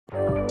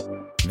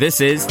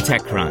This is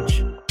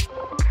TechCrunch.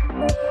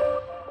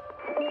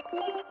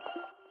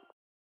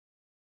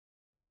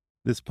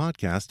 This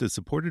podcast is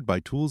supported by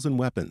Tools and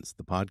Weapons,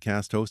 the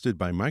podcast hosted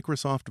by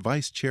Microsoft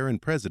Vice Chair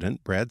and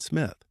President Brad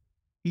Smith.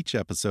 Each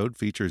episode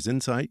features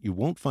insight you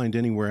won't find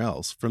anywhere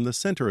else from the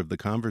center of the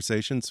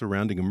conversation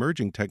surrounding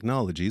emerging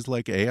technologies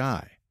like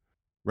AI.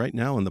 Right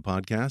now in the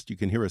podcast, you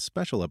can hear a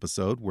special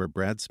episode where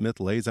Brad Smith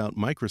lays out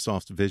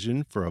Microsoft's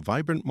vision for a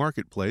vibrant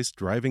marketplace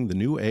driving the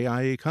new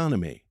AI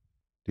economy.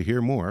 To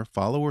hear more,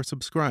 follow or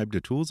subscribe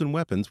to Tools and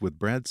Weapons with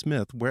Brad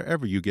Smith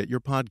wherever you get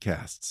your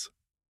podcasts.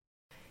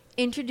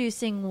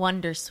 Introducing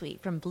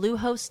Wondersuite from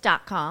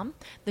Bluehost.com,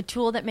 the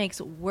tool that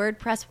makes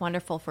WordPress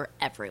wonderful for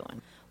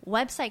everyone.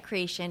 Website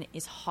creation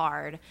is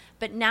hard,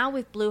 but now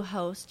with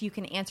Bluehost, you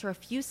can answer a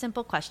few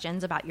simple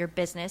questions about your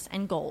business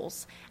and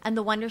goals, and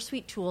the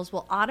Wondersuite tools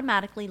will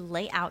automatically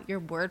lay out your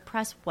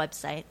WordPress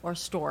website or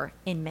store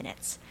in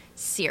minutes.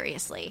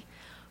 Seriously.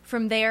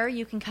 From there,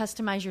 you can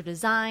customize your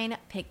design,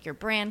 pick your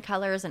brand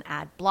colors, and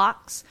add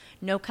blocks.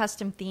 No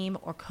custom theme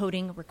or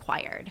coding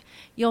required.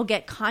 You'll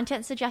get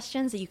content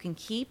suggestions that you can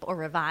keep or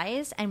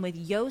revise, and with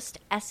Yoast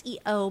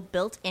SEO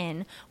built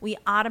in, we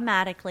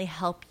automatically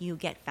help you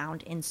get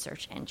found in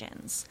search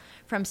engines.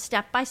 From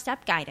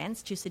step-by-step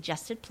guidance to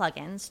suggested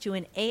plugins to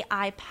an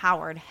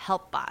AI-powered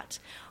help bot,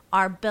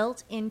 our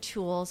built-in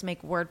tools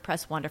make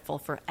WordPress wonderful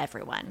for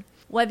everyone.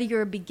 Whether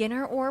you're a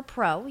beginner or a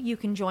pro, you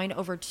can join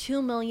over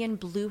 2 million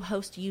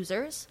Bluehost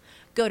users.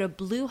 Go to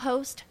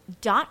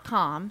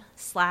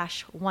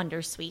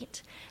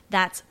bluehost.com/wondersuite.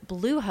 That's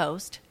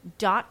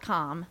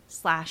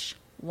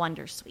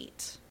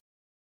bluehost.com/wondersuite.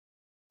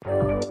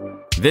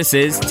 This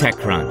is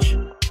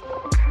TechCrunch.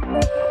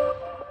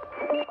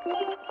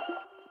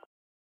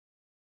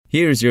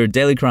 Here's your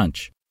Daily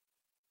Crunch.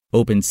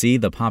 OpenSea,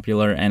 the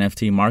popular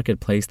NFT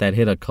marketplace that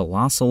hit a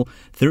colossal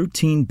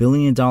 $13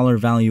 billion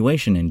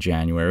valuation in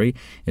January,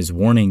 is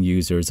warning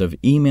users of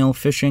email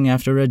phishing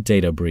after a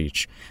data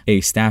breach. A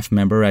staff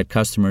member at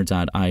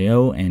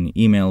Customer.io, an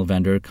email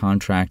vendor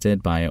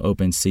contracted by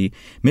OpenSea,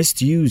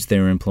 misused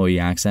their employee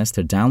access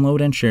to download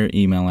and share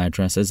email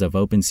addresses of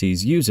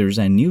OpenSea's users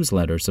and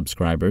newsletter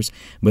subscribers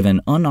with an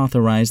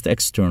unauthorized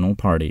external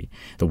party,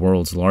 the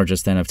world's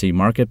largest NFT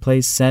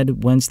marketplace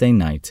said Wednesday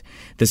night.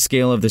 The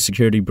scale of the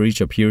security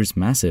breach appears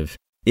massive.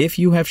 If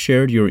you have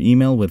shared your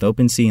email with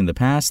OpenSea in the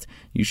past,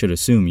 you should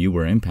assume you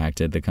were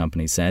impacted, the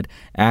company said,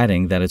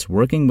 adding that it's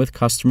working with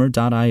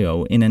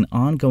Customer.io in an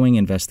ongoing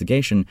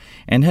investigation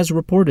and has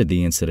reported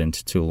the incident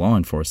to law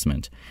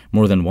enforcement.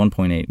 More than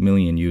 1.8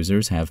 million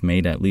users have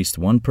made at least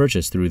one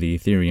purchase through the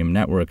Ethereum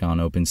network on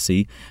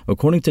OpenSea,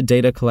 according to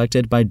data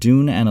collected by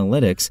Dune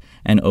Analytics,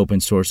 an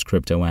open-source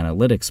crypto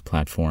analytics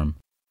platform.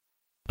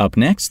 Up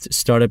next,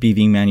 startup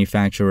EV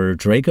manufacturer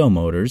Draco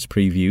Motors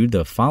previewed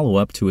the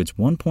follow-up to its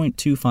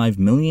 $1.25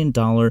 million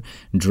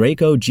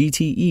Draco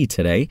GTE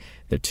today,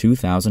 the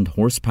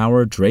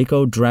 2,000-horsepower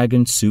Draco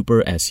Dragon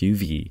Super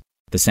SUV.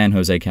 The San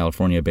Jose,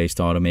 California-based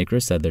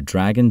automaker said the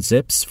Dragon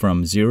zips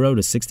from 0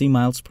 to 60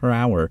 miles per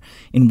hour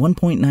in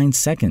 1.9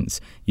 seconds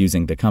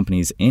using the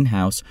company's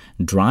in-house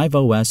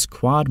DriveOS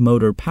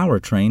quad-motor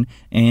powertrain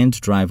and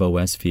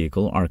DriveOS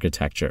vehicle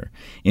architecture.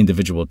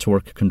 Individual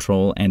torque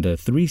control and a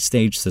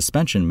 3-stage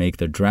suspension make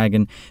the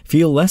Dragon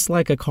feel less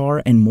like a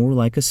car and more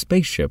like a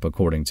spaceship,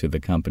 according to the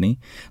company.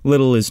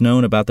 Little is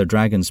known about the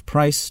Dragon's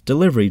price,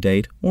 delivery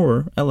date,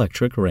 or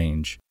electric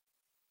range.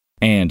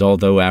 And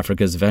although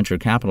Africa's venture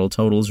capital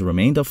totals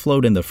remained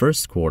afloat in the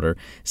first quarter,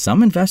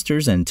 some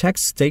investors and tech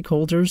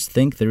stakeholders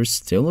think there's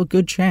still a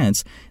good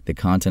chance the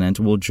continent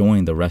will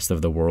join the rest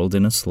of the world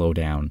in a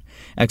slowdown.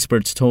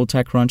 Experts told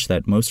TechCrunch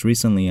that most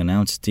recently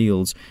announced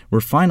deals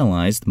were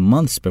finalized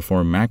months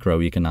before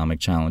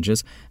macroeconomic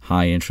challenges,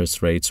 high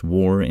interest rates,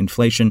 war,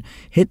 inflation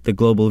hit the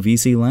global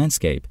VC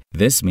landscape.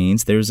 This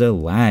means there's a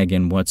lag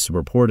in what's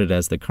reported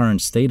as the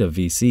current state of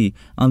VC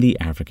on the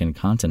African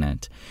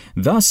continent.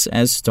 Thus,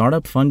 as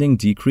startup funding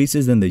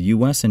decreases in the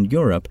U.S. and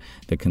Europe,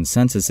 the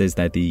consensus is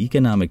that the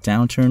economic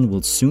downturn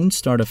will soon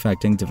start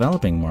affecting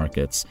developing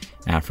markets,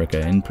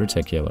 Africa in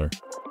particular.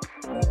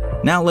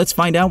 Now let's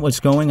find out what's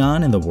going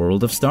on in the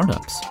world of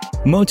startups.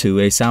 Motu,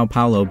 a Sao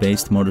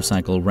Paulo-based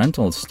motorcycle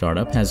rental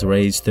startup, has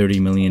raised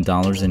 $30 million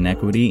in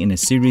equity in a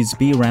Series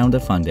B round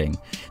of funding.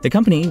 The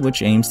company,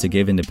 which aims to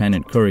give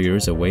independent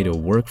couriers a way to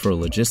work for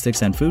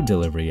logistics and food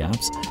delivery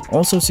apps,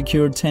 also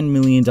secured $10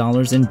 million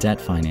in debt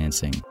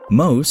financing.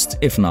 Most,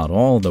 if not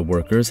all, the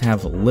workers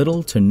have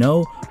little to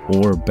no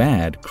or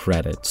bad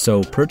credit,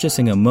 so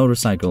purchasing a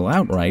motorcycle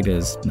outright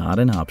is not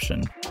an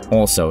option.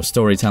 Also,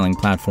 storytelling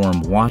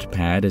platform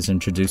Wattpad is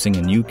introducing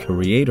a new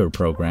creator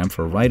program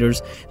for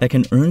writers that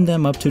can earn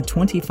them up to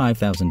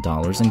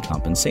 $25,000 in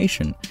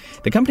compensation.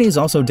 The company is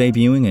also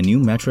debuting a new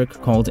metric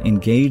called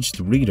Engaged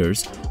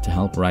Readers to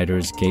help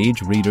writers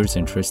gauge readers'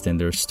 interest in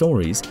their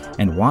stories,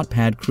 and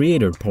Wattpad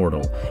Creator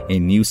Portal, a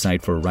new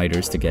site for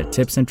writers to get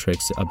tips and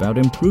tricks about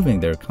improving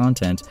their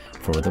content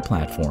for the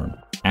platform.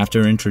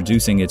 After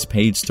introducing its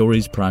Paid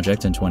Stories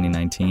project in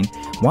 2019,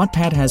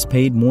 Wattpad has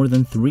paid more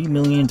than $3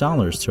 million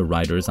to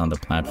writers on the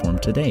platform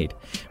to date.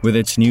 With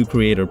its new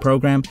creator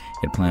program,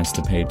 it plans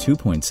to pay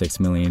 $2.6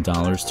 million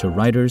to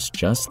writers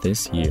just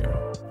this year.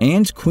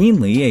 And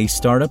Queenly, a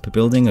startup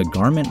building a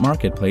garment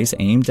marketplace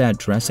aimed at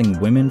dressing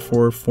women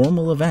for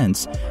formal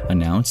events,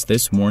 announced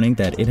this morning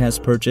that it has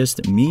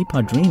purchased Mi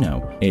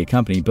Padrino, a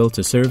company built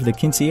to serve the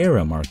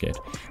quinceañera market.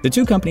 The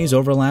two companies'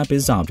 overlap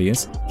is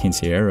obvious.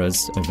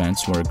 Quinceañeras,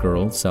 events where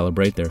girls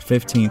celebrate their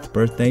 15th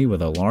birthday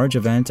with a large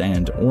event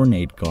and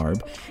ornate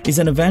garb, is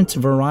an event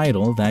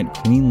varietal that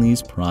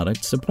Queenly's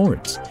product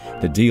supports.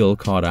 The deal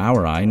caught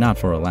our eye not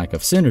for a lack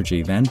of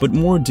synergy then, but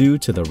more due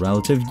to the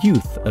relative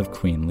youth of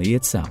Queenly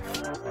itself.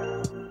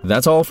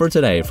 That's all for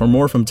today. For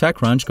more from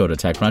TechCrunch, go to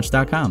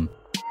TechCrunch.com.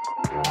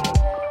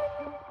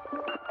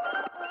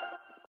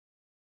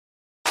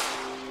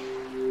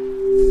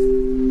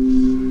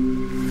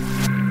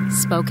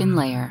 Spoken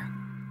Layer.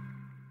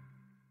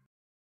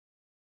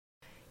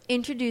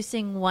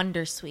 Introducing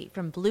Wondersuite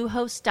from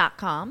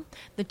Bluehost.com,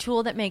 the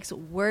tool that makes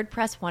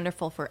WordPress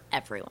wonderful for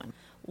everyone.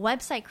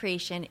 Website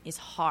creation is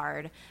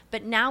hard,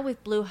 but now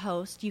with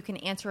Bluehost, you can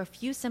answer a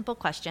few simple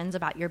questions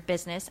about your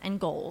business and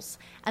goals,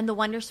 and the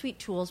Wondersuite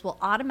tools will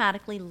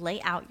automatically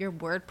lay out your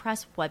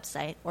WordPress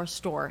website or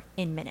store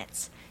in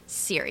minutes.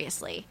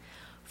 Seriously.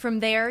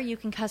 From there, you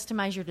can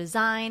customize your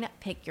design,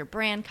 pick your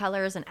brand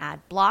colors, and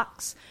add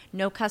blocks.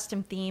 No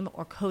custom theme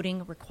or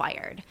coding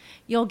required.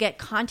 You'll get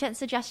content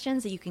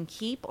suggestions that you can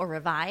keep or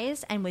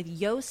revise, and with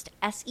Yoast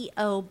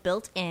SEO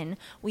built in,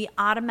 we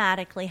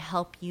automatically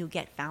help you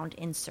get found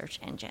in search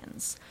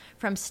engines.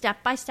 From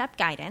step-by-step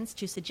guidance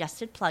to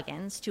suggested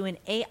plugins to an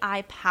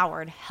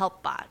AI-powered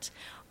help bot,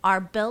 our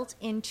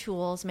built-in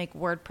tools make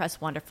WordPress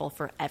wonderful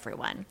for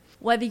everyone.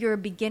 Whether you're a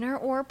beginner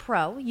or a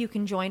pro, you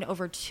can join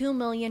over 2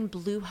 million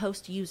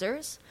Bluehost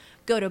users.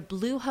 Go to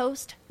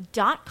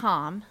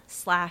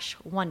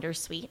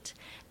bluehost.com/wondersuite.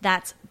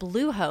 That's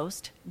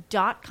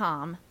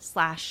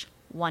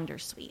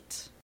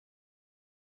bluehost.com/wondersuite.